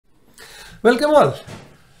Welcome all.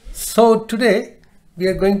 So today we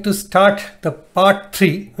are going to start the part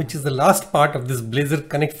 3, which is the last part of this Blazor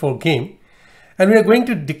Connect Four game, and we are going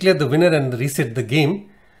to declare the winner and reset the game,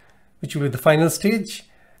 which will be the final stage.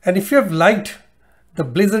 And if you have liked the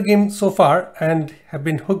Blazor game so far and have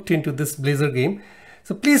been hooked into this Blazor game,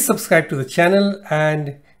 so please subscribe to the channel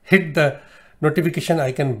and hit the notification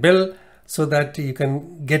icon bell so that you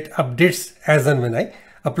can get updates as and when I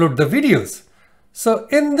upload the videos. So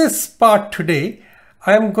in this part today,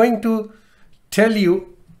 I am going to tell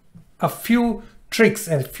you a few tricks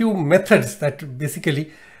and a few methods that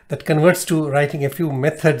basically converts to writing a few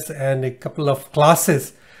methods and a couple of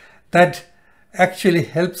classes that actually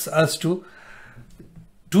helps us to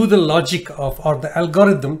do the logic of or the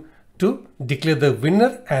algorithm to declare the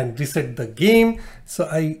winner and reset the game. So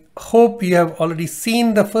I hope you have already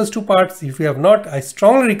seen the first two parts. If you have not, I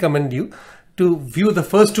strongly recommend you to view the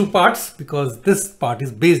first two parts because this part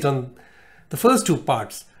is based on the first two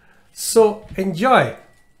parts. So enjoy.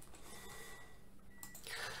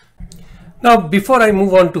 Now, before I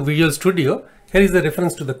move on to Visual Studio, here is a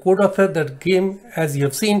reference to the code author. That game, as you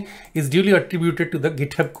have seen, is duly attributed to the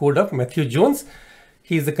GitHub code of Matthew Jones.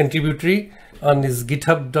 He is a contributory on his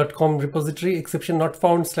github.com repository, exception not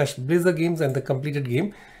found /Blazor games, and the completed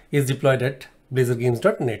game is deployed at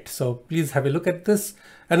blazorgames.net. So please have a look at this.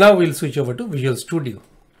 And now we'll switch over to Visual Studio.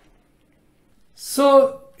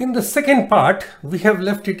 So in the second part, we have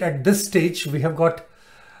left it at this stage. We have got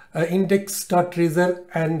index.razor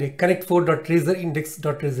and a connect4.razor.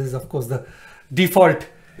 Index.razor is of course the default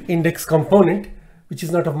index component, which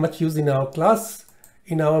is not of much use in our class,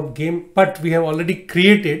 in our game, but we have already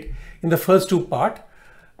created in the first two part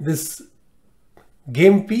this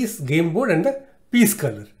game piece, game board, and the piece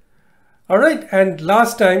color. All right, and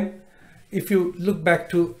last time, if you look back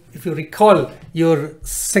to, if you recall your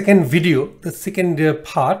second video, the second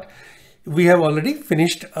part, we have already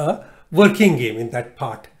finished a working game in that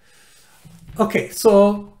part. Okay,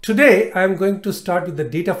 so today I'm going to start with the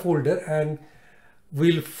data folder, and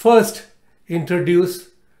we'll first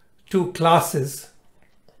introduce two classes.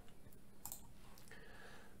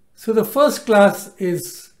 So the first class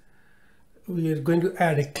is, we are going to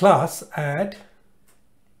add a class, add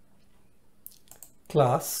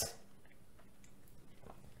class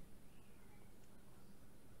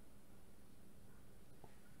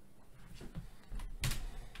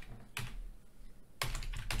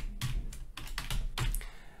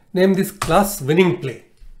name this class winning play.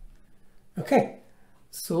 Okay,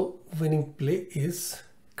 so winning play is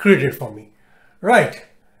created for me, right?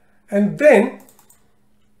 And then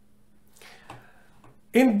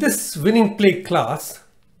in this winning play class,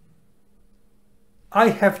 I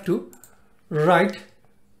have to write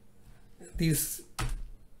these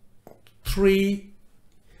three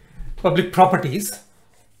public properties,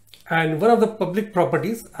 and one of the public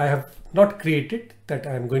properties I have not created, that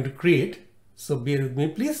I am going to create. So bear with me,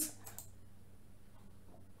 please.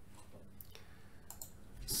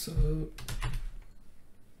 So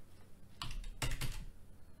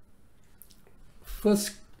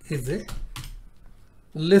first is a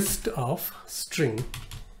list of string,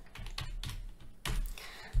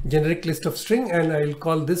 generic list of string, and I will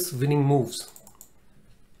call this winning moves.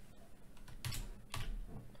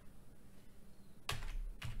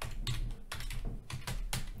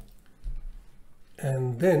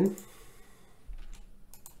 And then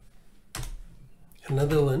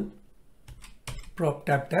another one, prop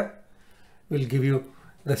tap will give you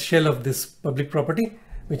the shell of this public property,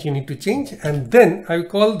 which you need to change. And then I will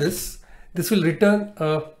call this will return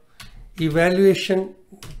a evaluation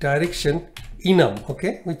direction enum,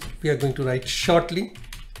 okay, which we are going to write shortly.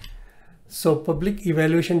 So public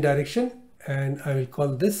evaluation direction, and I will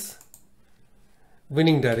call this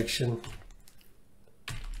winning direction.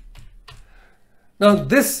 Now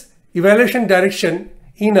this evaluation direction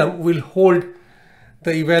enum will hold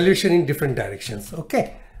the evaluation in different directions.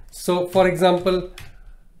 Okay, so for example,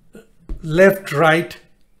 left, right,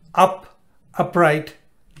 up, right,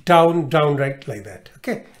 down, right, like that.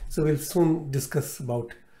 Okay, so we'll soon discuss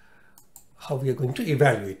about how we are going to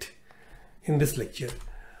evaluate in this lecture.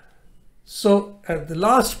 So the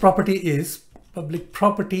last property is public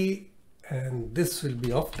property, and this will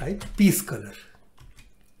be of type piece color.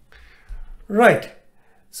 Right,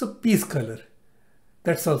 so piece color,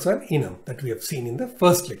 that's also an enum that we have seen in the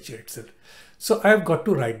first lecture itself. So I've got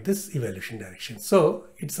to write this evaluation direction. So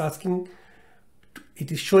it's asking,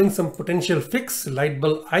 it is showing some potential fix, light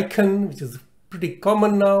bulb icon, which is pretty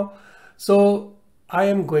common now. So I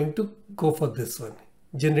am going to go for this one,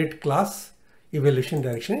 generate class evaluation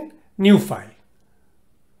direction in new file.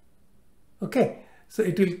 Okay, So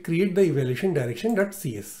it will create the evaluation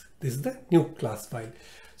direction.cs. This is the new class file.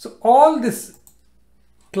 So all this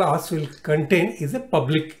class will contain is a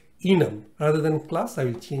public enum. Rather than class, I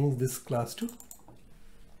will change this class to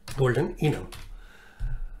golden enum.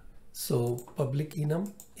 So public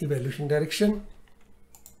enum evaluation direction.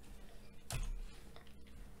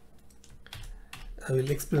 I will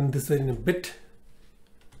explain this in a bit.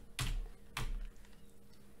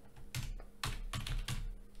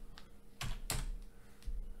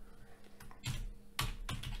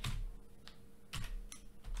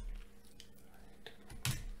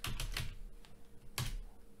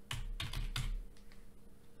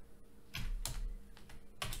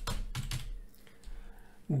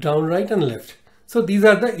 Down, right and left. So these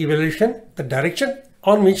are the evaluation, the direction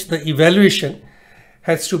on which the evaluation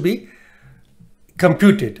has to be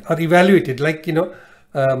computed or evaluated. Like,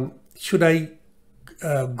 should I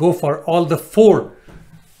go for all the 4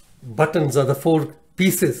 buttons or the 4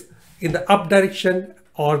 pieces in the up direction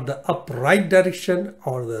or the up right direction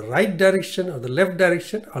or the right direction or the left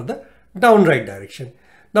direction or the down right direction.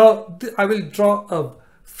 Now I will draw a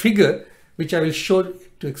figure which I will show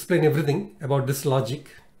to explain everything about this logic.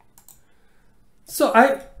 So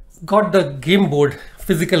I got the game board,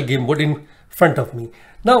 physical game board in front of me.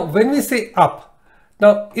 Now when we say up,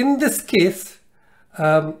 now in this case,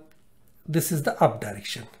 this is the up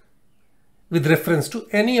direction with reference to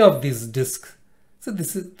any of these disks. So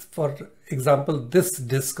this is, for example, this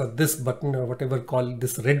disk or this button or whatever call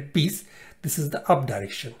this red piece, this is the up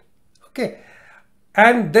direction. Okay.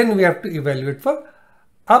 And then we have to evaluate for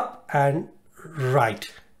up and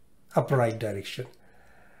right, up right direction.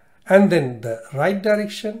 And then the right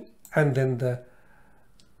direction, and then the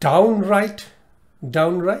down right,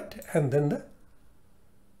 and then the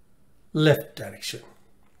left direction.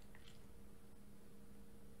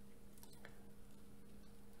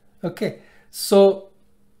 Okay, so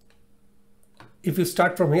if you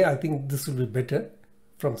start from here, I think this will be better,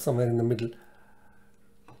 from somewhere in the middle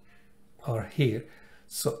or here.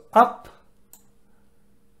 So up,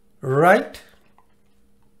 right,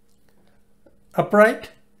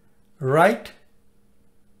 upright, right,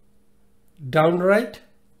 down right,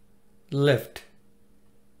 left.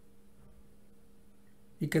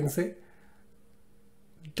 You can say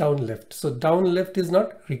down left. So down left is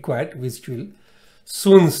not required, which we'll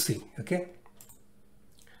soon see. Okay.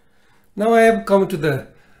 Now I have come to the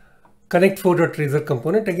Connect Four.Razor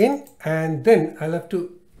component again, and then I'll have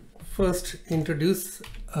to first introduce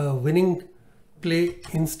a winning play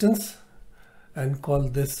instance and call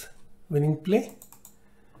this winning play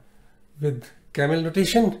with camel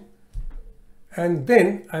notation, and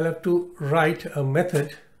then I'll have to write a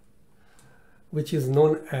method which is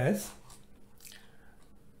known as,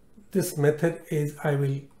 this method is, I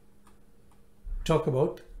will talk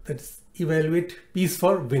about, that's evaluate piece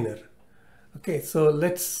for winner. Okay, so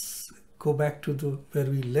let's go back to where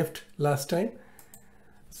we left last time.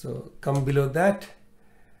 So come below that,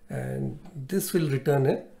 and this will return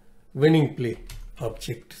a winning play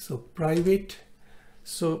object. So private.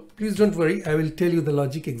 So please don't worry, I will tell you the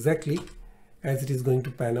logic exactly as it is going to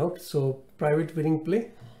pan out. So private winning play.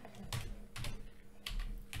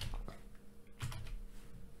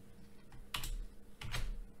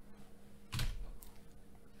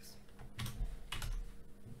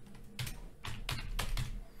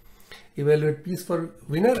 Evaluate piece for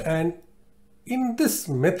winner, and in this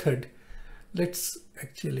method, let's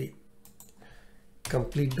actually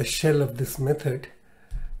complete the shell of this method.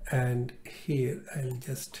 And here I'll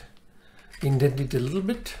just indent it a little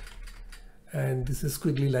bit, and this is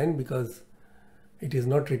squiggly line because it is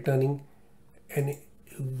not returning any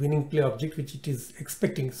winning play object which it is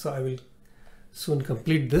expecting. So I will soon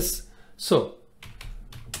complete this. So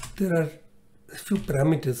there are a few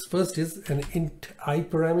parameters. First is an int I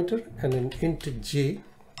parameter and an int j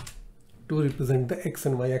to represent the x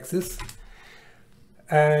and y axis,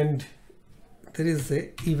 and there is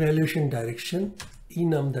a evaluation direction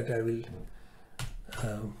enum that I will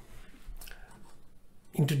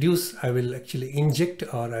introduce. I will actually inject,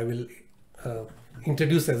 or I will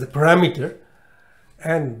introduce as a parameter,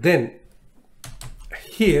 and then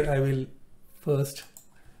here I will first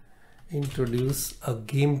introduce a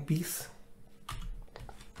game piece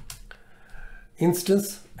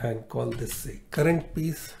instance and call this a current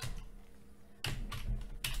piece,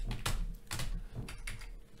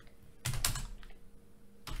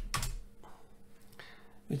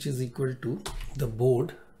 which is equal to the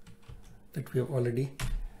board that we have already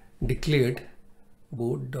declared,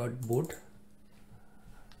 board.board.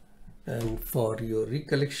 And for your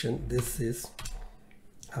recollection, this is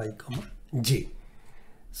I comma j.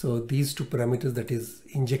 So these two parameters that is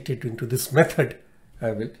injected into this method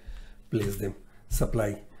I will place them,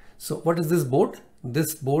 supply. So what is this board?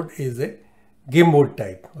 This board is a game board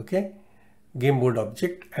type, okay, game board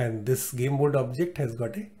object, and this game board object has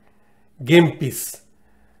got a game piece.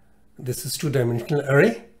 This is two-dimensional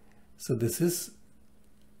array. So this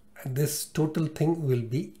total thing will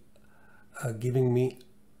be giving me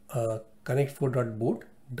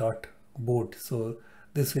connect4.board.board. So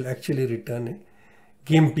this will actually return a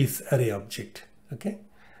game piece array object, okay,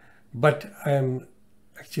 but I am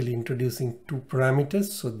actually introducing two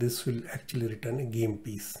parameters, so this will actually return a game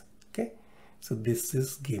piece, okay. So this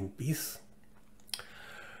is game piece,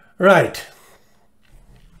 right?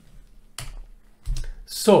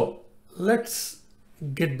 So let's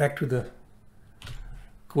get back to the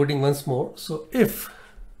coding once more. So if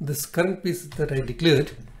this current piece that I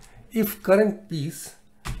declared, if current piece,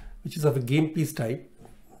 which is of a game piece type,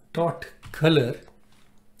 dot color,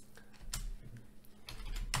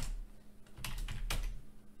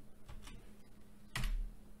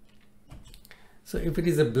 so if it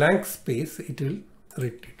is a blank space, it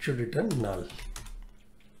should return null.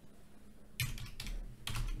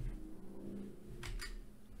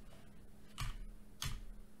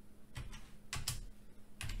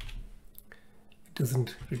 It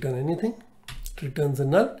doesn't return anything. It returns a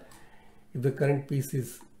null. If the current piece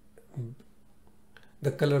is,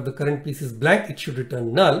 the color of the current piece is blank, it should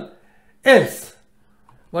return null. Else,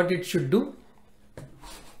 what it should do?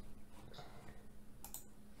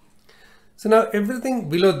 So now everything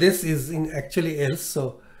below this is in actually else.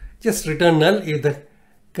 So just return null if the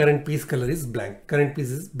current piece color is blank. Current piece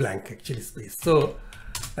is blank, actually space. So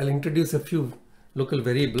I'll introduce a few local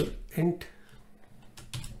variable int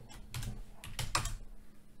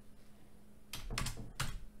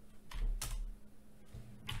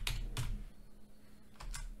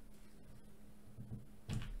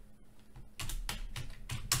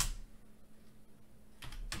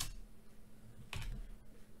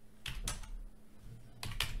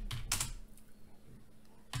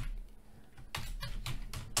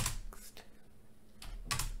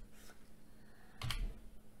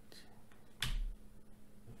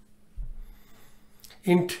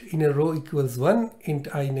int in a row equals 1, int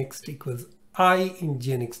I next equals I, int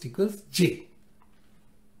j next equals j.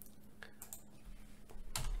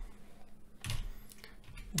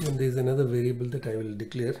 Then there is another variable that I will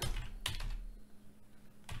declare.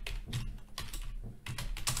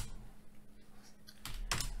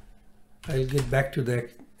 I'll get back to that,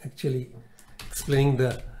 actually explaining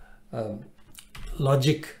the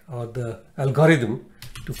logic or the algorithm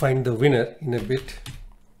to find the winner in a bit.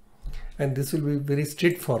 And this will be very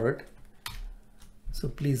straightforward, so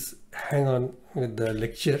please hang on with the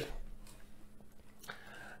lecture.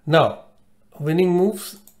 Now winning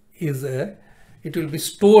moves is it will be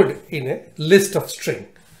stored in a list of string.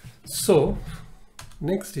 So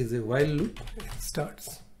next is a while loop. It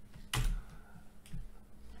starts.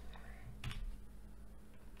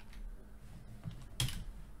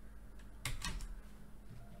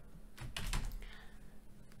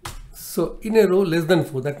 So in a row less than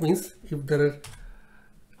 4, that means if there are,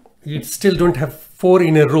 you still don't have 4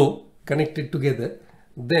 in a row connected together,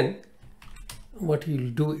 then what you will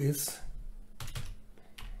do is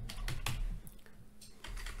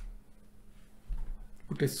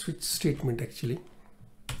put a switch statement actually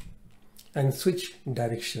and switch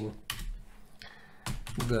direction,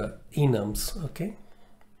 the enums, okay.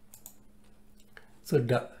 So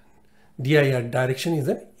dir direction is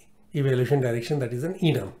an evaluation direction, that is an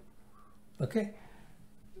enum. Okay,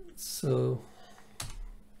 so,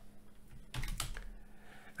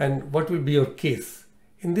 and what will be your case?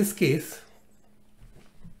 In this case,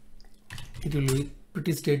 it will be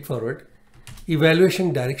pretty straightforward.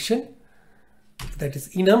 Evaluation direction, that is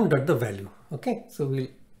enum dot the value. Okay, so we'll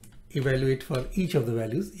evaluate for each of the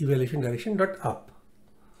values, evaluation direction dot up.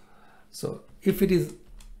 So if it is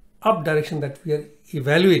up direction that we are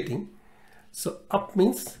evaluating, so up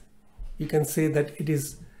means you can say that it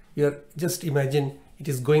is, just imagine it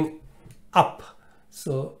is going up.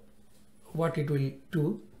 So what it will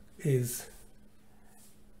do is,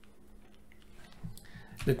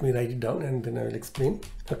 let me write it down and then I will explain.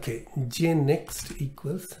 Okay, j next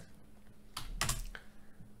equals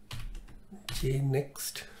j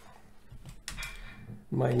next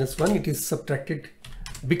minus 1. It is subtracted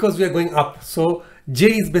because we are going up. So j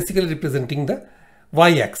is basically representing the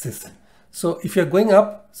y-axis. So if you are going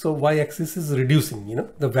up, so y-axis is reducing,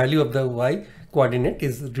 the value of the y coordinate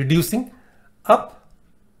is reducing up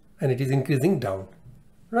and it is increasing down,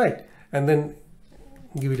 right? And then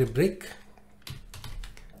give it a break.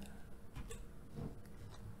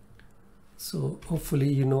 So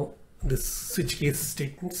hopefully this switch case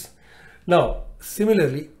statements. Now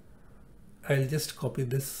similarly, I'll just copy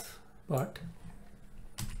this part.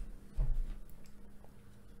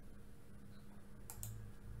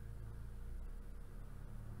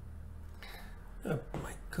 Oh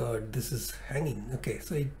my god, this is hanging. Okay,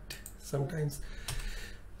 so it sometimes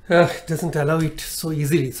doesn't allow it so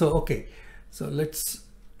easily. So okay, so let's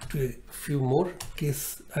do a few more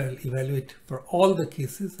case. I'll evaluate for all the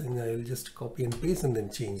cases, and I'll just copy and paste and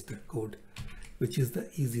then change the code, which is the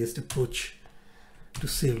easiest approach to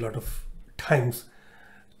save a lot of times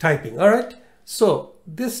typing. All right, so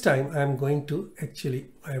this time I'm going to actually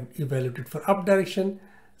evaluate it for up direction.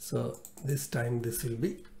 So this time this will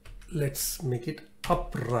be, let's make it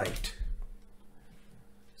upright.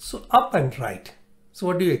 So up and right. So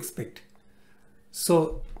what do you expect?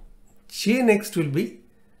 So j next will be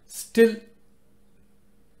still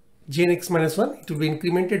j next minus 1. It will be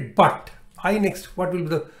incremented, but I next, what will be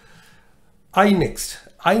the I next?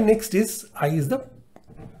 I next is, I is the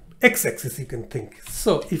x-axis, you can think.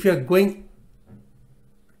 So if you are going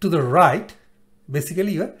to the right,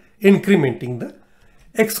 basically you are incrementing the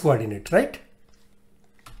x coordinate, right?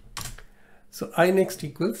 So I next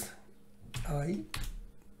equals I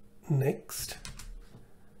next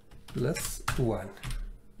plus 1.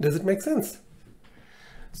 Does it make sense?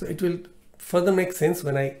 So it will further make sense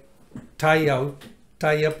when I tie up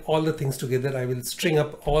all the things together. I will string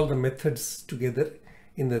up all the methods together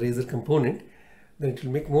in the razor component. Then it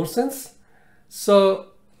will make more sense.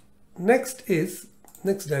 So next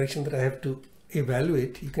direction that I have to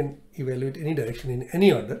evaluate. You can evaluate any direction in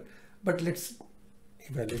any order, but let's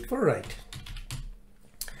evaluate for right.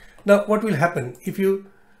 Now what will happen if you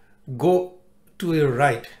go to your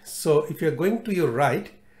right? So if you're going to your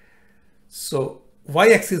right, so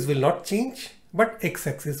y-axis will not change, but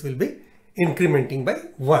x-axis will be incrementing by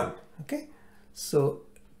 1. Okay, so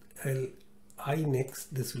I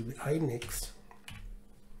next, this will be I next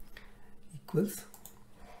equals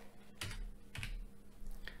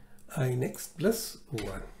I next plus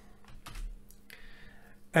 1.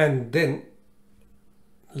 And then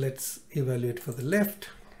let's evaluate for the left.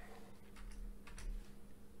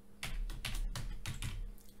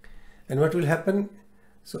 And what will happen?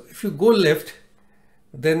 So if you go left,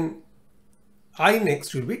 then I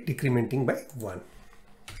next will be decrementing by 1.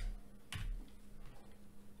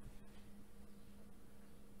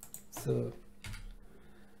 So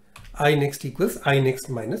I next equals I next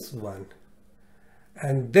minus 1.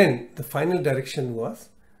 And then the final direction was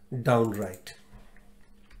down right.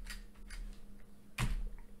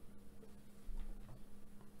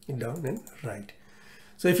 Down and right.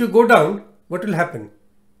 So if you go down, what will happen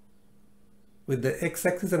with the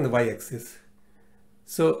x-axis and the y-axis?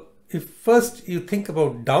 So if first you think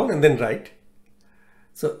about down and then right.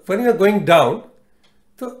 So when you are going down,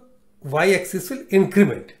 the y-axis will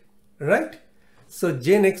increment, right? So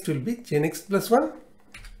j next will be j next plus 1.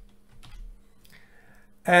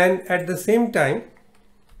 And at the same time,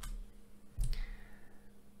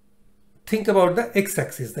 think about the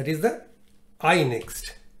x-axis, that is the I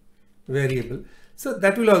next variable. So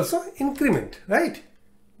that will also increment, right?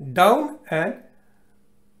 Down and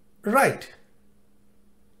right.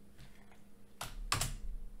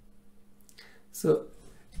 So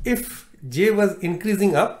if j was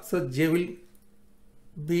increasing up, so j will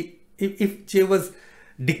be, if j was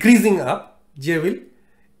decreasing up, j will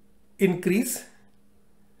increase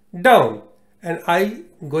down, and I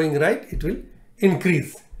going right, it will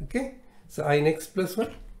increase. Okay, so I next plus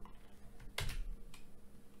 1.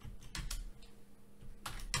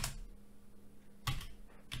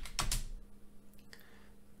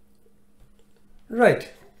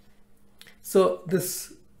 Right. So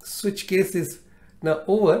this switch case is now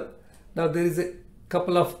over. Now there is a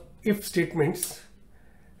couple of if statements,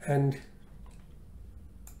 and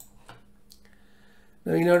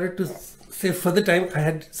now in order to save further time, I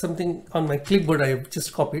had something on my clipboard I have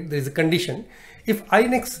just copied. There is a condition. If I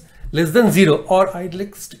next less than 0 or I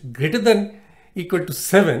next greater than equal to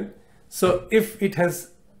 7, so if it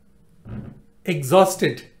has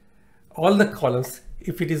exhausted all the columns,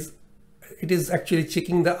 if it is actually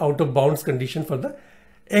checking the out of bounds condition for the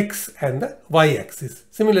x and the y axis.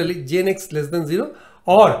 Similarly, j next less than 0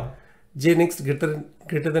 or j next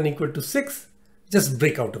greater than equal to 6, just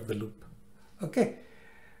break out of the loop. Okay,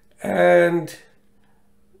 and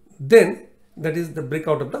then that is the break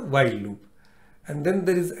out of the while loop. And then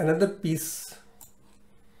there is another piece.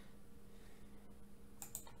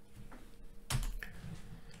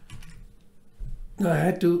 Now I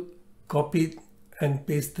had to copy and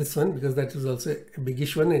paste this one because that is also a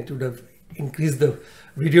biggish one. It would have increased the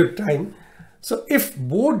video time. So if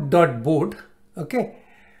board, okay,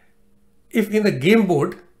 if in the game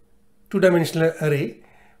board two-dimensional array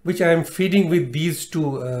which I am feeding with these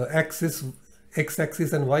two axes,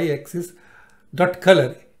 x-axis and y-axis, dot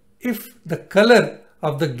color. If the color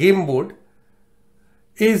of the game board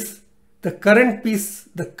is the current piece,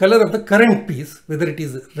 the color of the current piece, whether it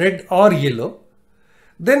is red or yellow,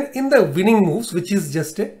 then in the winning moves, which is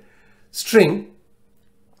just a string.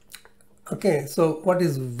 Okay, so what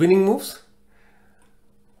is winning moves?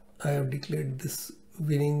 I have declared this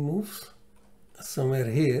winning moves somewhere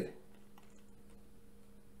here.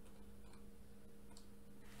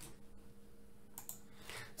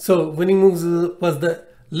 So winning moves was the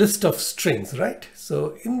list of strings, right?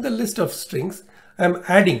 So in the list of strings, I'm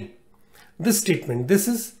adding this statement. This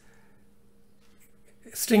is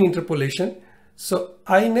string interpolation. So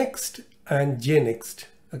I next and j next.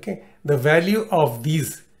 Okay, the value of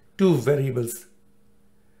these two variables.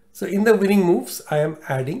 So in the winning moves, I am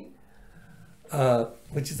adding,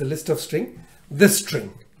 which is a list of string, this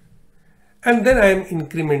string, and then I am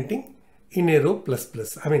incrementing in a row plus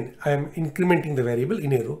plus. I mean, I am incrementing the variable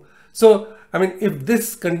in a row. So, I mean, if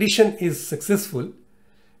this condition is successful,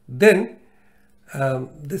 then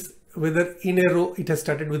this, whether in a row it has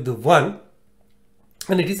started with the 1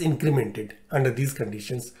 and it is incremented under these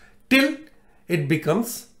conditions till it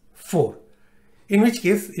becomes 4, in which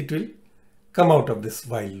case it will come out of this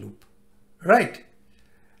while loop, right?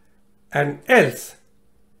 And else,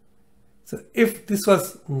 so if this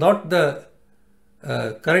was not the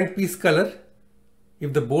current piece color,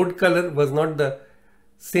 if the board color was not the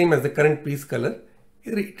same as the current piece color,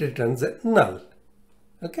 it returns a null.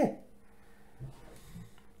 Okay.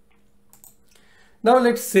 Now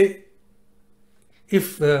let's say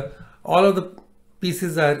if all of the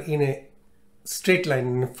pieces are in a straight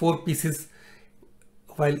line, 4 pieces,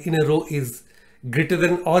 while in a row is greater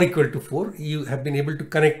than or equal to 4, you have been able to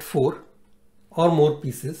connect 4 or more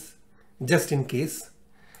pieces just in case.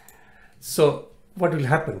 So what will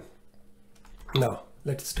happen? Now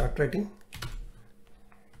let's start writing.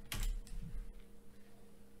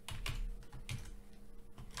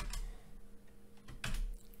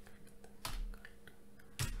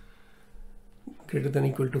 Greater than or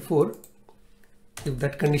equal to 4. If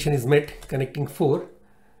that condition is met, connecting 4,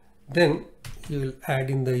 then you will add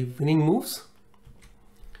in the winning moves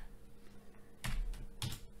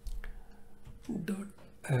dot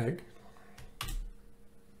add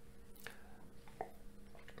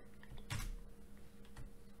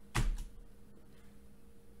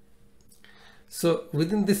so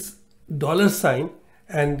within this $sign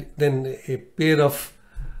and then a pair of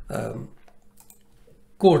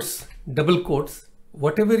quotes, double quotes,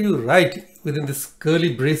 whatever you write within this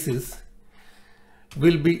curly braces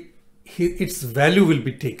will be, its value will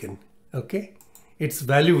be taken. Okay, its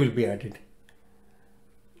value will be added.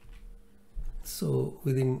 So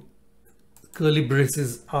within curly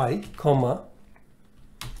braces I, comma,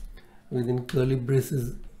 within curly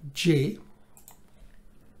braces j.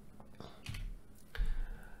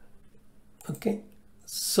 Okay,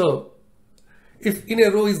 so if in a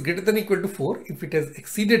row is greater than or equal to 4, if it has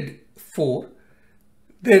exceeded 4,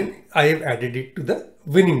 then I have added it to the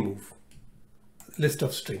winning move list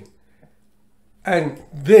of string, and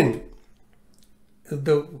then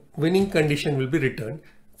the winning condition will be returned.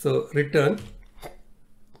 So return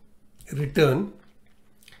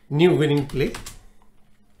new winning play.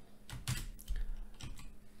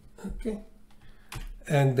 Okay,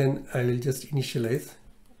 and then I will just initialize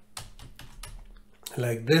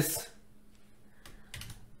like this.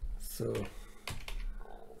 So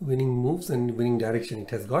winning moves and winning direction it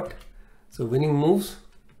has got. So winning moves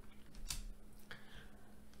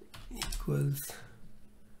equals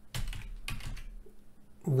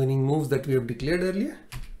winning moves that we have declared earlier,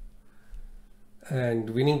 and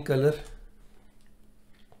winning color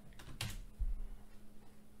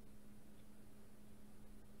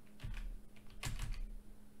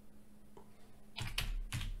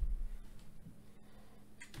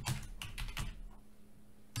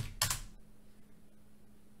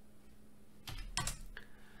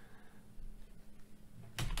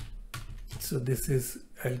so this is,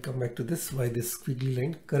 I'll come back to this, why this squiggly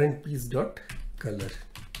line, current piece dot color.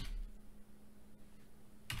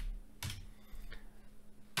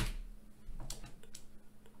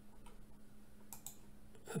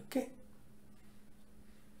 Okay,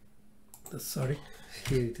 sorry,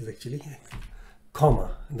 here it is actually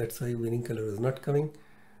comma, and that's why winning color is not coming.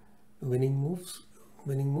 Winning moves,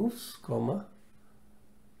 comma,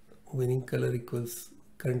 winning color equals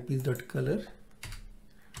current piece dot color,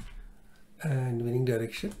 and winning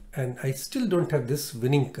direction, and I still don't have this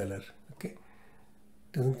winning color. Okay,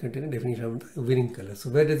 doesn't contain a definition of the winning color. So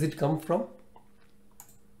where does it come from?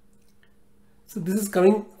 So this is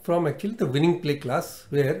coming from actually the winning play class,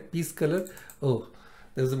 where piece color, oh,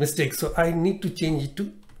 there was a mistake. So I need to change it to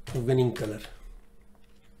winning color.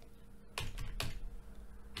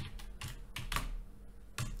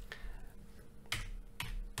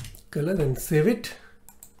 Color and save it.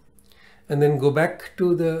 And then go back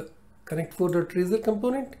to the connect4.razor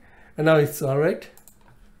component. And now it's all right.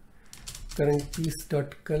 Current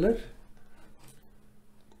piece.color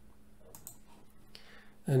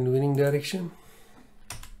and winning direction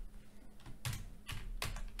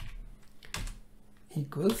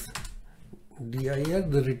equals dir,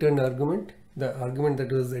 the return argument, the argument that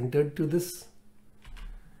was entered to this,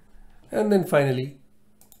 and then finally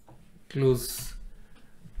close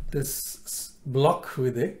this block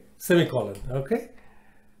with a semicolon. Okay,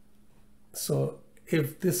 so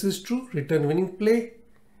if this is true, return winning play,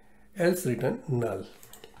 else return null.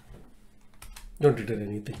 Don't return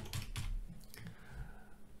anything.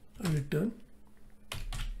 Return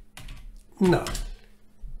null.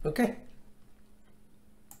 Okay,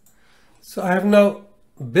 so I have now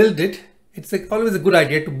built it. It's always a good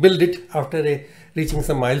idea to build it after reaching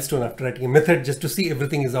some milestone, after writing a method, just to see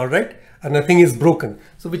everything is all right and nothing is broken.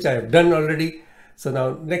 So which I have done already. So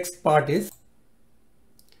now next part is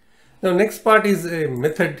a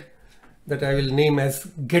method that I will name as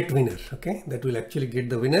get winner. Okay, that will actually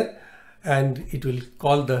get the winner, and it will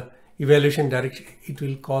call the evaluation direction. It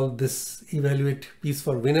will call this evaluate piece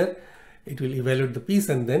for winner. It will evaluate the piece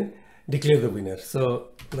and then declare the winner. So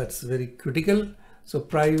that's very critical. So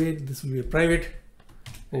private, this will be a private,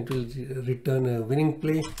 and it will return a winning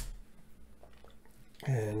play,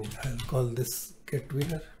 and I'll call this get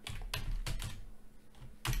winner.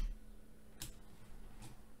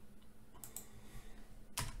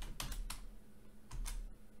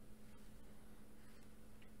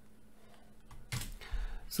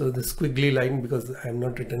 So the squiggly line, because I'm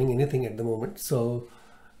not returning anything at the moment. So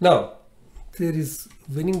now there is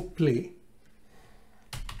winning play.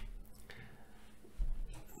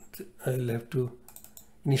 I'll have to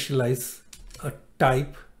initialize a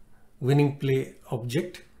type winning play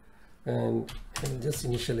object, and I'll just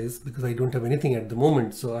initialize because I don't have anything at the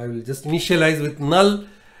moment. So I will just initialize with null,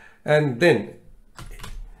 and then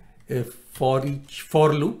a for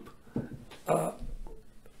loop,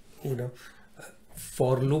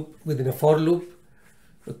 for loop within a for loop.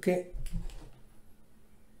 Okay,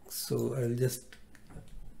 so I'll just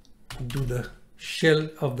do the shell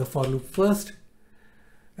of the for loop first,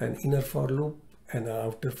 an inner for loop and an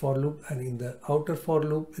outer for loop, and in the outer for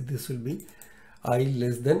loop this will be I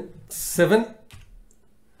less than 7.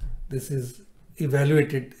 This is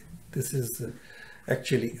evaluated, this is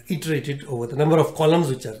actually iterated over the number of columns,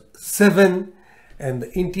 which are 7, and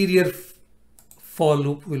the interior for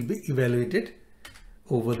loop will be evaluated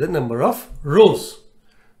over the number of rows.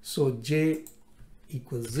 So j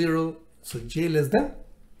equals 0, so j less than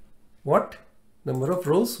what? Number of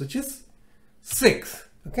rows, which is 6.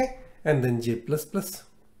 Okay, and then j plus plus.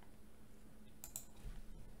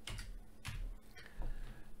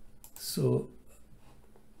 So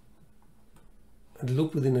a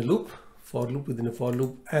loop within a loop, for loop within a for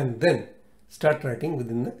loop, and then start writing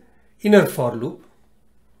within the inner for loop.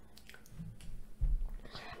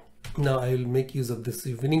 Now I will make use of this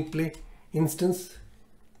winning play instance,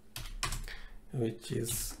 which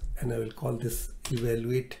is, and I will call this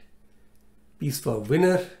evaluate piece for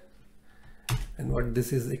winner, and what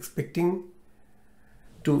this is expecting,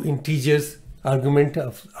 two integers argument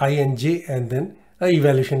of I and j, and then a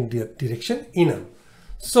evaluation direction inner.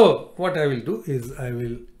 So what I will do is I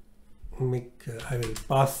will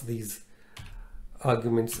pass these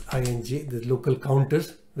arguments I and j, the local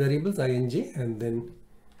counters variables I and j, and then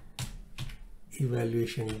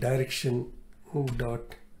evaluation direction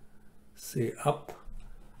dot say up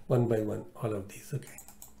one by one, all of these. Okay,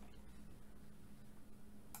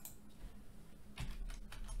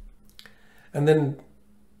 and then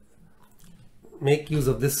make use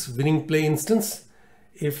of this winning play instance.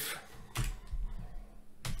 If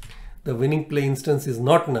the winning play instance is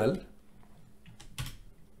not null,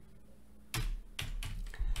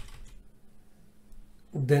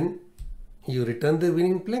 then you return the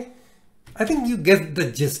winning play. I think you get the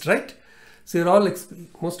gist, right? So you're all,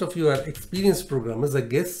 most of you are experienced programmers, I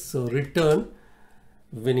guess. So return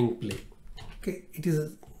winning play. Okay, it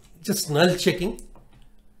is just null checking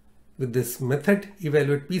with this method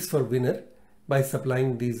evaluate piece for winner by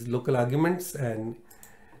supplying these local arguments and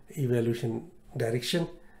evaluation direction,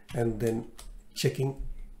 and then checking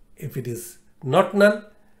if it is not null,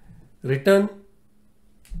 return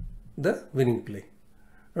the winning play.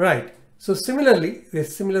 Right. So similarly, a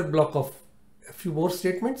similar block of a few more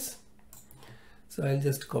statements. So I'll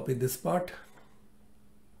just copy this part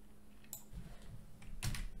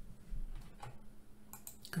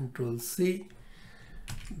Control C,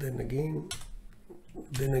 then again,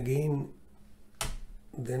 then again,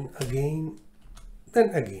 then again, then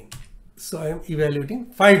again. So I am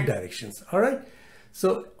evaluating 5 directions. All right.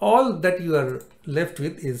 So all that you are left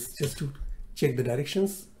with is just to check the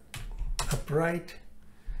directions. Upright,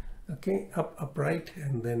 okay, upright,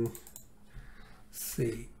 and then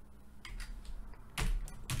say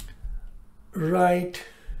right,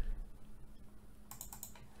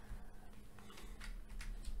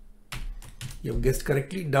 you have guessed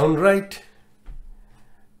correctly, down right.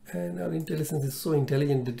 And our intelligence is so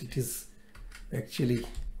intelligent that it is actually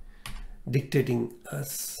dictating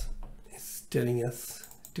us, it's telling us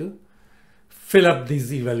to fill up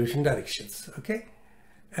these evaluation directions. Okay,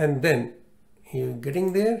 and then you're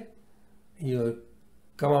getting there, you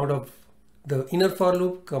come out of the inner for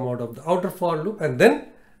loop, come out of the outer for loop, and then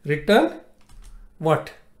return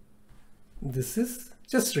what? This is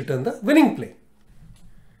just return the winning play.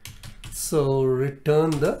 So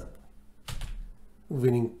return the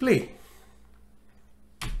winning play.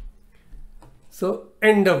 So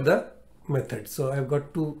end of the method. So I've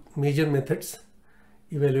got 2 major methods: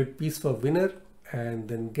 evaluate piece for winner and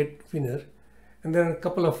then get winner. And there are a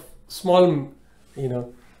couple of small,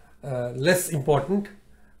 less important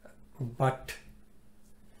but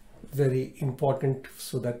very important,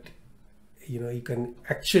 so that you can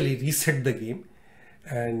actually reset the game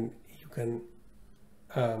and you can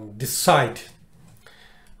decide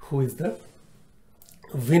who is the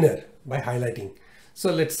winner by highlighting.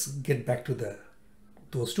 So let's get back to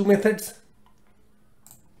those 2 methods.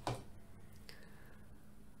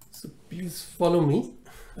 So please follow me.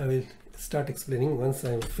 I will start explaining once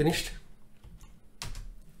I am finished.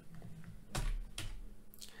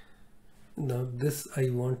 Now this, I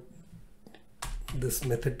want this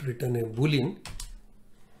method to return a boolean.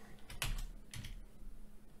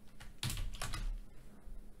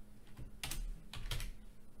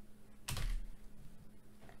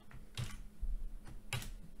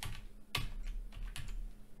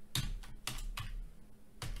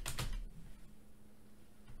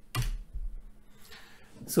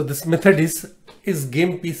 So this method is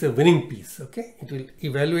game piece a winning piece. Okay, it will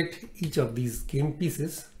evaluate each of these game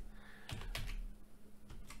pieces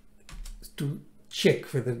to check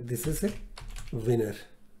whether this is a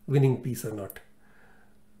winning piece or not.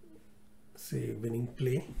 Say winning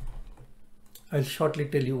play. I'll shortly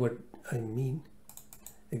tell you what I mean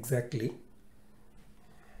exactly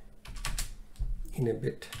in a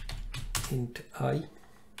bit. Int I.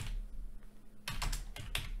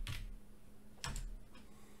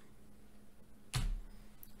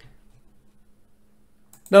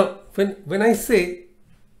 Now, when I say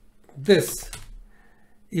this,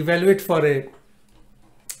 evaluate for a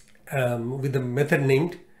with the method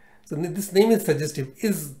named, so this name is suggestive,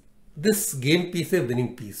 is this game piece a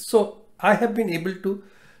winning piece? So I have been able to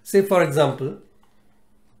say, for example,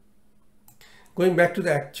 going back to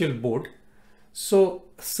the actual board. So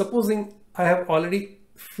supposing I have already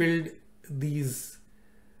filled these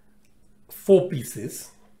 4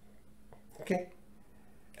 pieces, okay,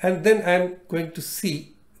 and then I'm going to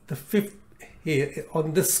see the 5th here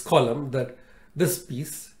on this column, that this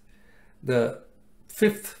piece, the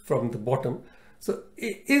 5th from the bottom. So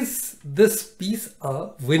is this piece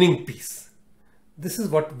a winning piece? This is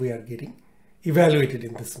what we are getting evaluated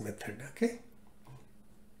in this method. Okay.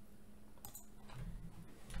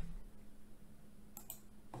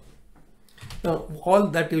 Now all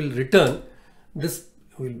that will return, this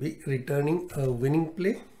will be returning a winning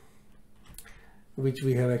play, which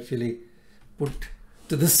we have actually put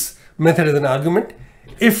to this method as an argument.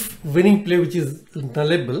 If winning play, which is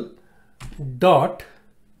nullable, dot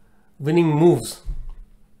winning moves,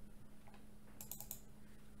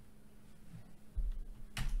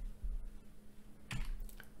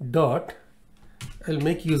 dot, I'll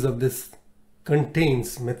make use of this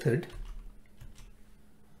contains method.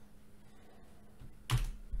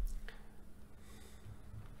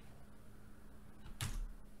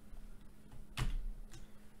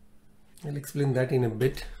 I'll explain that in a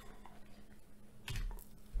bit.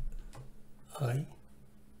 I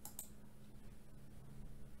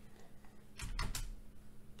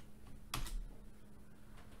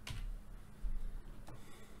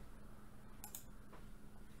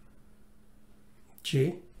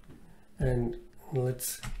J, and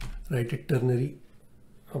let's write a ternary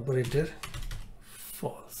operator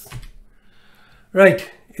false. Right,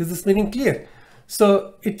 is this meaning clear?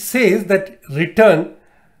 So it says that return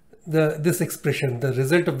this expression, the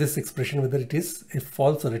result of this expression, whether it is a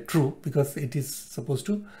false or a true, because it is supposed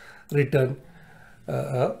to return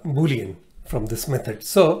a boolean from this method.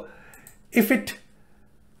 So if it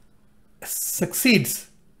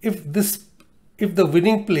succeeds if the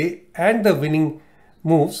winning play and the winning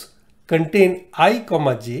moves contain I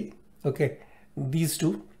comma j, okay, these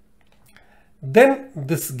two, then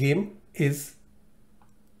this game is,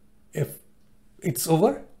 if it's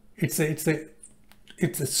over, it's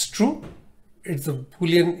true, it's a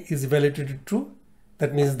boolean is evaluated true.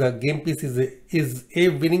 That means the game piece is a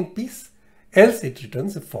winning piece, else it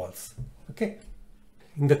returns a false. Okay,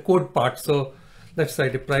 in the code part, so let's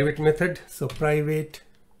write a private method. So private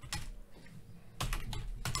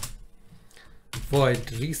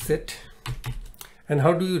void reset. And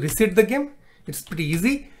how do you reset the game? It's pretty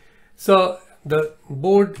easy. So the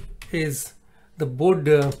board is the board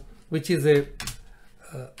which is a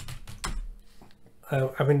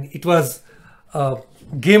I mean, it was a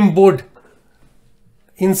game board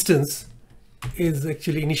instance, is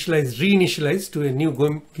actually reinitialized to a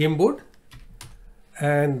new game board,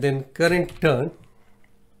 and then current turn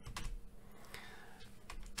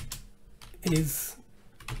is,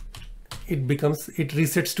 it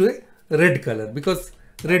resets to a red color, because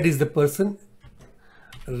red is the person,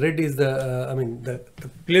 red is the I mean the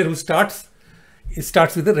player who starts, it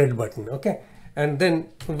starts with the red button. Okay, and then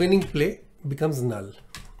winning play becomes null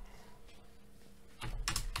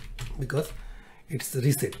because it's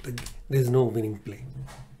reset. There is no winning play.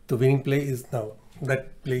 The winning play is now,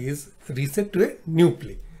 that play is reset to a new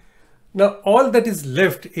play. Now all that is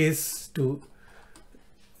left is to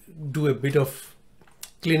do a bit of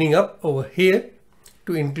cleaning up over here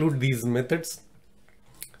to include these methods.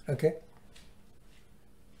 Okay,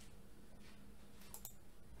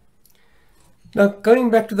 now coming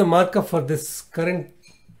back to the markup for this current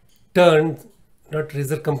turn, not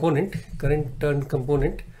razor component, current turn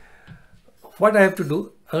component, what I have to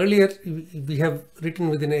do, earlier we have written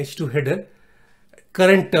within h2 header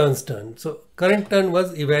current turns turn. So current turn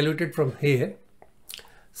was evaluated from here.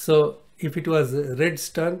 So if it was red's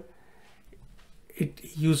turn, it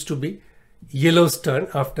used to be yellow's turn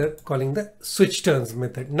after calling the switch turns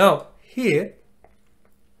method. Now here,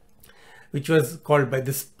 which was called by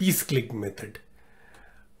this piece click method,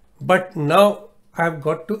 but now I have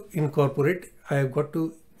got to incorporate, I have got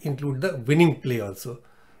to include the winning play also.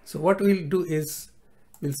 So what we'll do is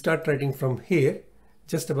we'll start writing from here,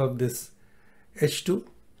 just above this h2.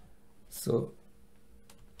 So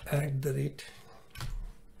add the rate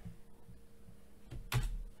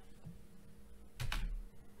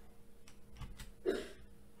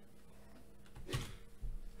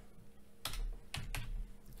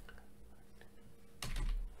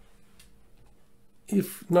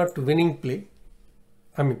if not winning play,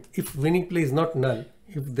 I mean if winning play is not null,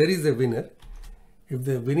 if there is a winner, if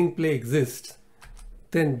the winning play exists,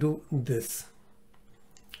 then do this,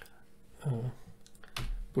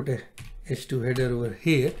 put a h2 header over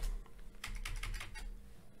here,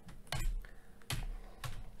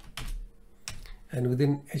 and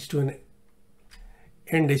within h2 and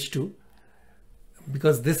end h2,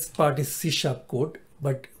 because this part is C# code,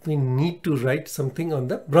 but we need to write something on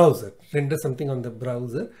the browser, render something on the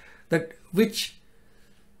browser that which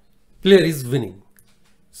player is winning.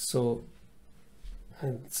 So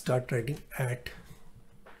I'll start writing at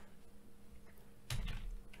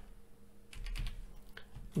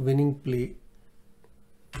winning play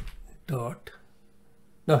dot.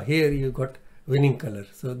 Now here you got winning color,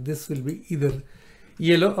 so this will be either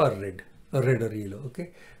yellow or red, or red or yellow.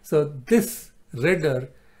 Okay, so this red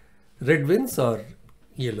wins or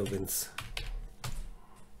yellow wins.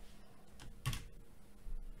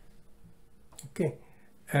 Okay,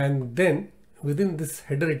 and then within this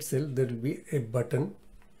header itself there will be a button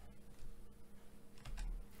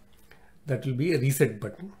that will be a reset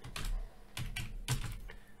button.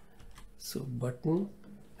 So button,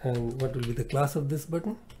 and what will be the class of this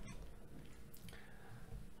button?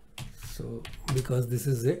 So because this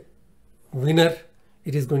is a winner,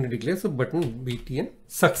 it is going to declare, so button btn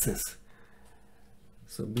success.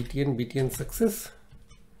 So btn success,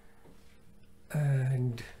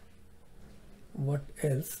 and what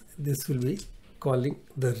else? This will be calling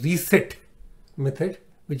the reset method,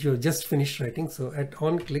 which you have just finished writing. So at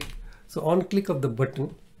on click, so on click of the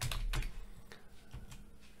button,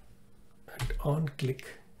 at on click,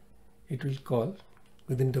 it will call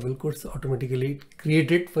within double quotes, automatically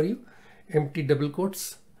created for you, empty double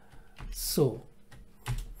quotes. So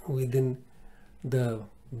within the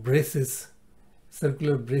braces,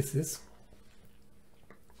 circular braces,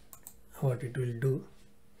 what it will do,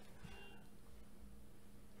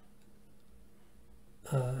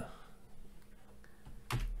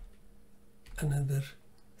 another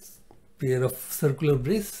pair of circular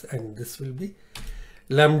brace, and this will be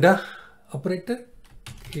lambda operator.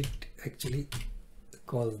 It actually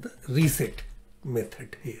calls the reset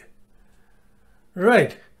method here.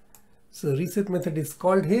 Right. So reset method is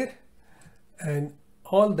called here, and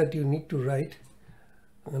all that you need to write,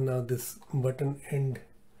 and now this button end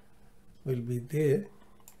will be there.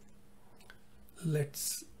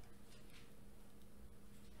 Let's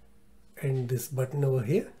end this button over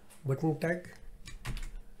here, button tag.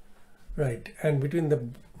 Right, and between the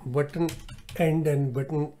button end and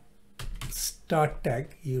button start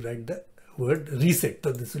tag, you write the word reset.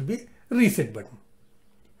 So this will be reset button.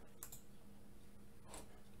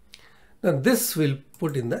 Now this will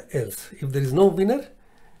put in the else. If there is no winner,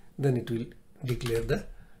 then it will declare the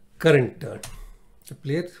current turn, the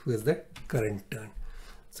player who has the current turn.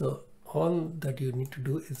 So all that you need to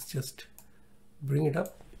do is just bring it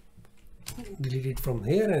up, delete it from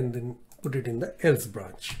here, and then put it in the else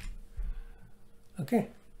branch. Okay.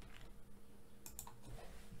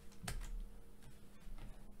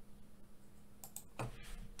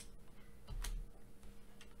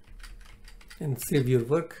 And save your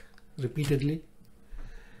work repeatedly.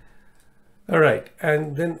 All right,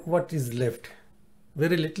 and then what is left?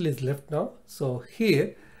 Very little is left now. So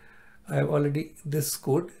here I have already this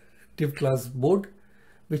code, div class board,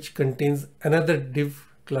 which contains another div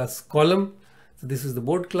class column. So this is the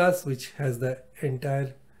board class, which has the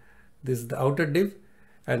entire, this is the outer div,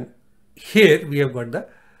 and here we have got the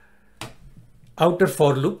outer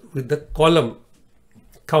for loop with the column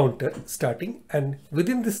counter starting, and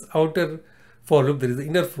within this outer for loop there is the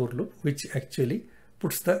inner for loop which actually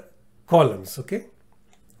puts the columns, okay,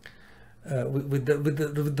 with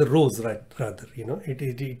the rows, right? Rather, you know, it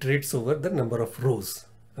iterates over the number of rows.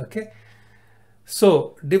 Okay,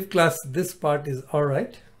 so div class, this part is all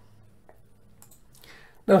right.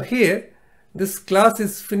 Now here this class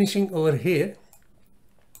is finishing over here.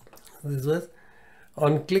 This was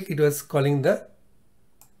on click, it was calling the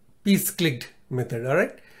piece clicked method. All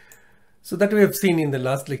right, so that we have seen in the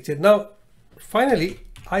last lecture. Now finally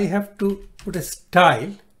I have to put a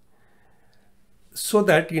style so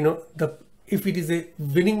that, you know, if it is a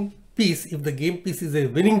winning piece, if the game piece is a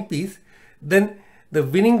winning piece, then the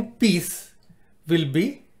winning piece will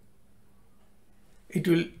be, it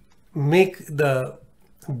will make the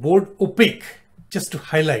board opaque just to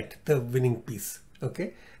highlight the winning piece.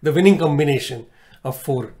 Okay, the winning combination of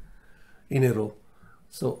 4 in a row.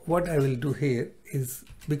 So what I will do here is,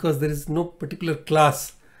 because there is no particular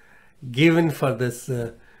class given for this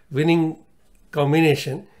winning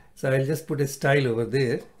combination, so I'll just put a style over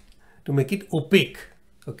there to make it opaque,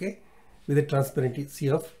 okay, with a transparency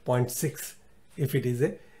of 0.6 if it is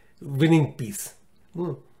a winning piece.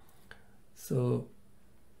 So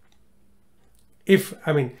if,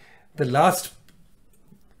 I mean, the last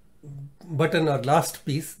button or last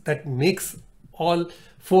piece that makes all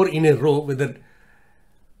 4 in a row, whether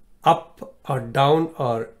up or down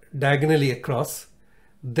or diagonally across,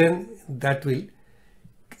 then that will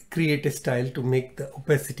create a style to make the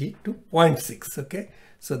opacity to 0.6. Okay,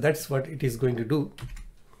 so that's what it is going to do.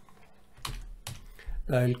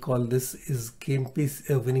 I'll call this is game piece,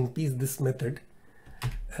 winning piece, this method,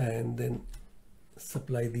 and then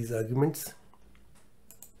supply these arguments.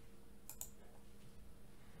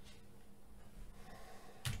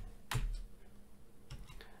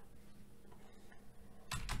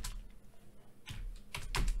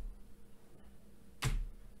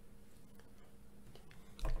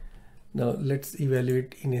 Now let's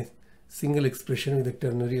evaluate in a single expression with the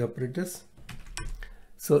ternary operators.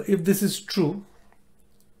 So if this is true,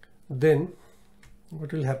 then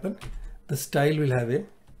what will happen? The style will have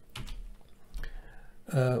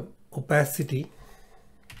a opacity.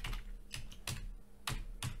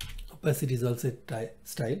 Opacity is also a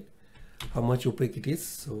style, how much opaque it is.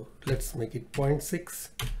 So let's make it 0.6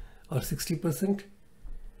 or 60%.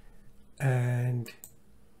 And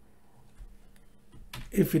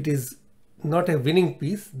if it is not a winning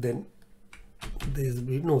piece, then there will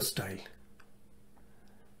be no style.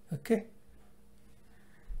 Okay.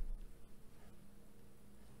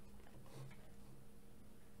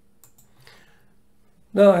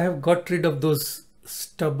 Now I have got rid of those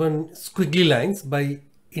stubborn squiggly lines by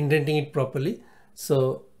indenting it properly.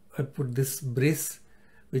 So I put this brace,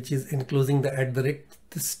 which is enclosing the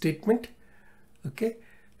this statement. Okay,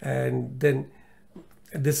 and then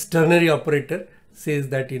this ternary operator says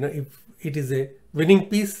that, you know, if it is a winning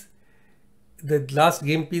piece, the last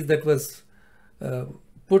game piece that was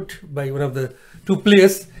put by one of the 2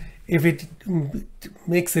 players, if it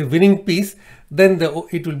makes a winning piece, then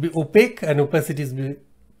it will be opaque and opacity is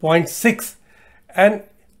 0.6, and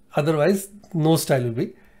otherwise no style will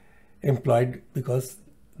be employed because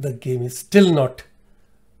the game is still not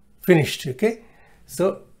finished. Okay,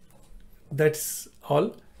 so that's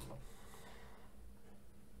all.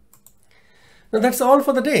 Now that's all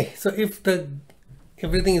for the day. So if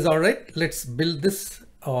everything is all right, let's build this,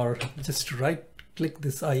 or just right click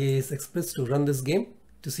this IIS Express to run this game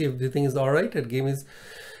to see if everything is all right and game is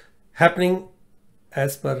happening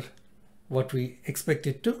as per what we expect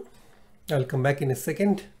it to. I'll come back in a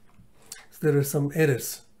second. So there are some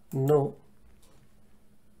errors. No,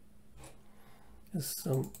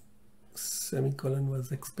 some semicolon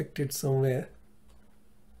was expected somewhere.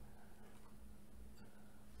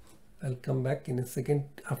 I'll come back in a second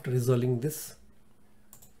after resolving this.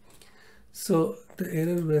 So the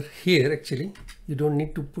error were here. Actually, you don't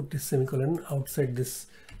need to put a semicolon outside this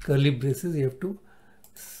curly braces. You have to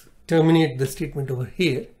terminate the statement over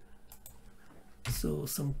here. So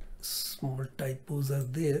some small typos are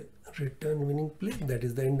there. Return winning play, that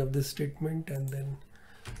is the end of this statement, and then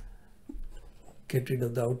get rid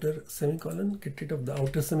of the outer semicolon, get rid of the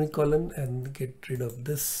outer semicolon, and get rid of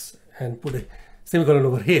this and put a semicolon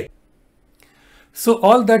over here. So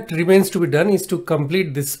all that remains to be done is to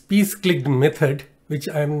complete this piece clicked method, which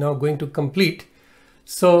I am now going to complete.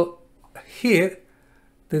 So here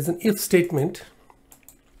there's an if statement.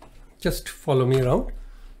 Just follow me around.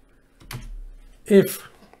 If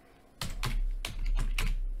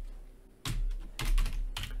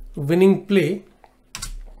winning play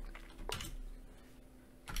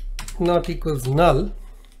not equals null,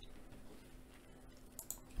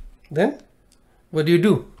 then what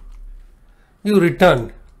do? You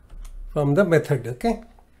return from the method. Okay,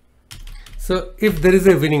 so if there is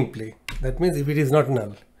a winning play, that means if it is not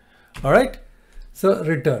null, all right, so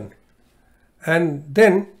return. And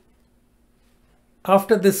then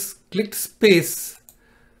after this clicked space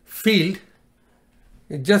field,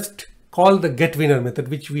 you just call the get winner method,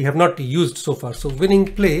 which we have not used so far. So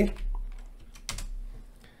winning play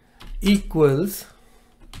equals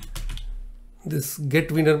this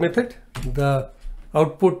get winner method, the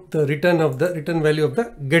output, the return value of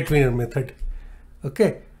the get winner method.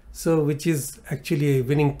 Okay, so which is actually a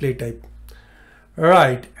winning play type. All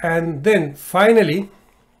right, and then finally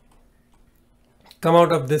come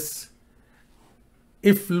out of this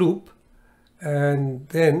if loop, and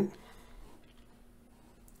then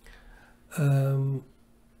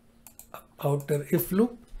outer if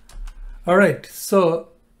loop. All right, so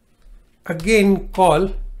again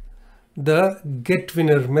call the get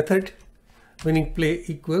winner method. Winning play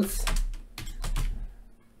equals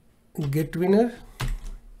get winner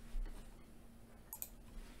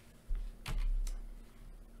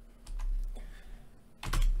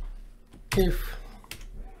if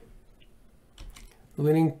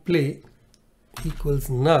winning play equals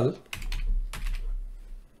null,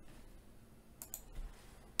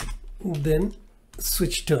 then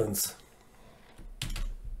switch turns.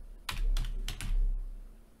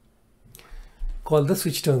 Call the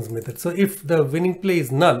switch turns method. So if the winning play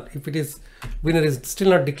is null, if it is winner is still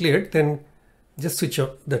not declared, then just switch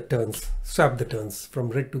up the turns, swap the turns from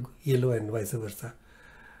red to yellow and vice versa.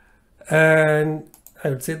 And I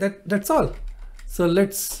would say that that's all. So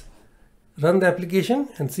let's run the application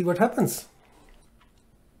and see what happens.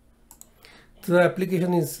 So the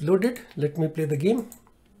application is loaded. Let me play the game.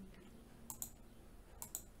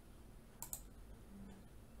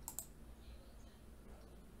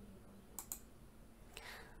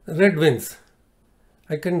 Red wins.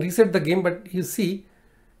 I can reset the game, but you see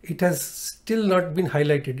it has still not been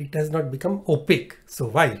highlighted. It has not become opaque. So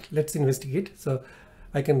why? Let's investigate. So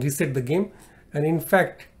I can reset the game, and in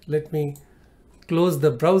fact let me close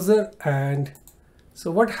the browser. And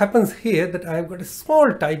so what happens here, that I have got a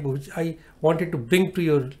small typo which I wanted to bring to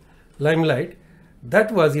your limelight.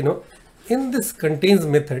 That was, in this contains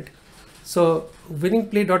method, so winning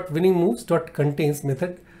play dot winning moves dot contains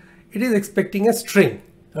method, it is expecting a string.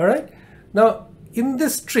 All right, now in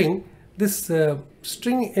this string, this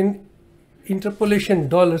string in interpolation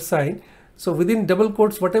 $sign, so within double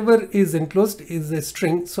quotes whatever is enclosed is a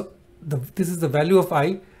string. So this is the value of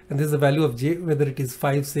I and this is the value of j, whether it is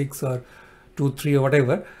 5, 6 or 2, 3 or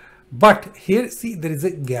whatever. But here see there is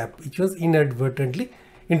a gap which was inadvertently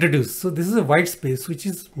introduced. So this is a white space which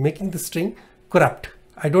is making the string corrupt.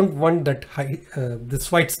 I don't want that this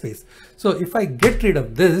white space. So if I get rid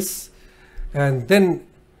of this and then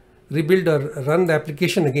rebuild or run the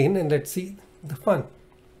application again, and let's see the fun.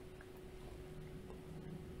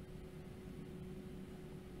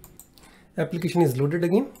 Application is loaded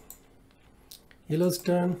again. Yellow's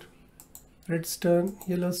turn, red's turn,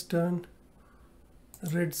 yellow's turn,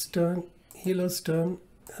 red's turn, yellow's turn,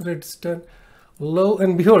 red's turn. Lo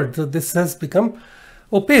and behold, so this has become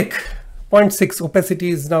opaque. 0.6 opacity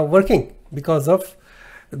is now working because of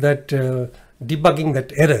that debugging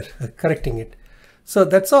that error, correcting it. So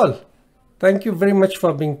that's all. Thank you very much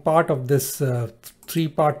for being part of this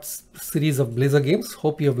 3-part series of Blazor games.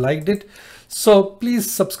 Hope you have liked it. So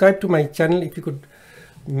please subscribe to my channel. If you could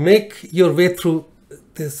make your way through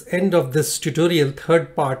this end of this tutorial,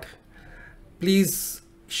 3rd part, please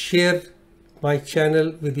share my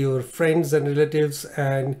channel with your friends and relatives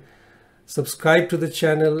and subscribe to the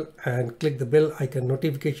channel and click the bell icon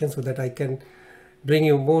notification so that I can bring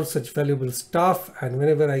you more such valuable stuff, and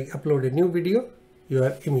whenever I upload a new video, you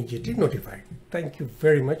are immediately notified. Thank you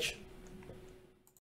very much.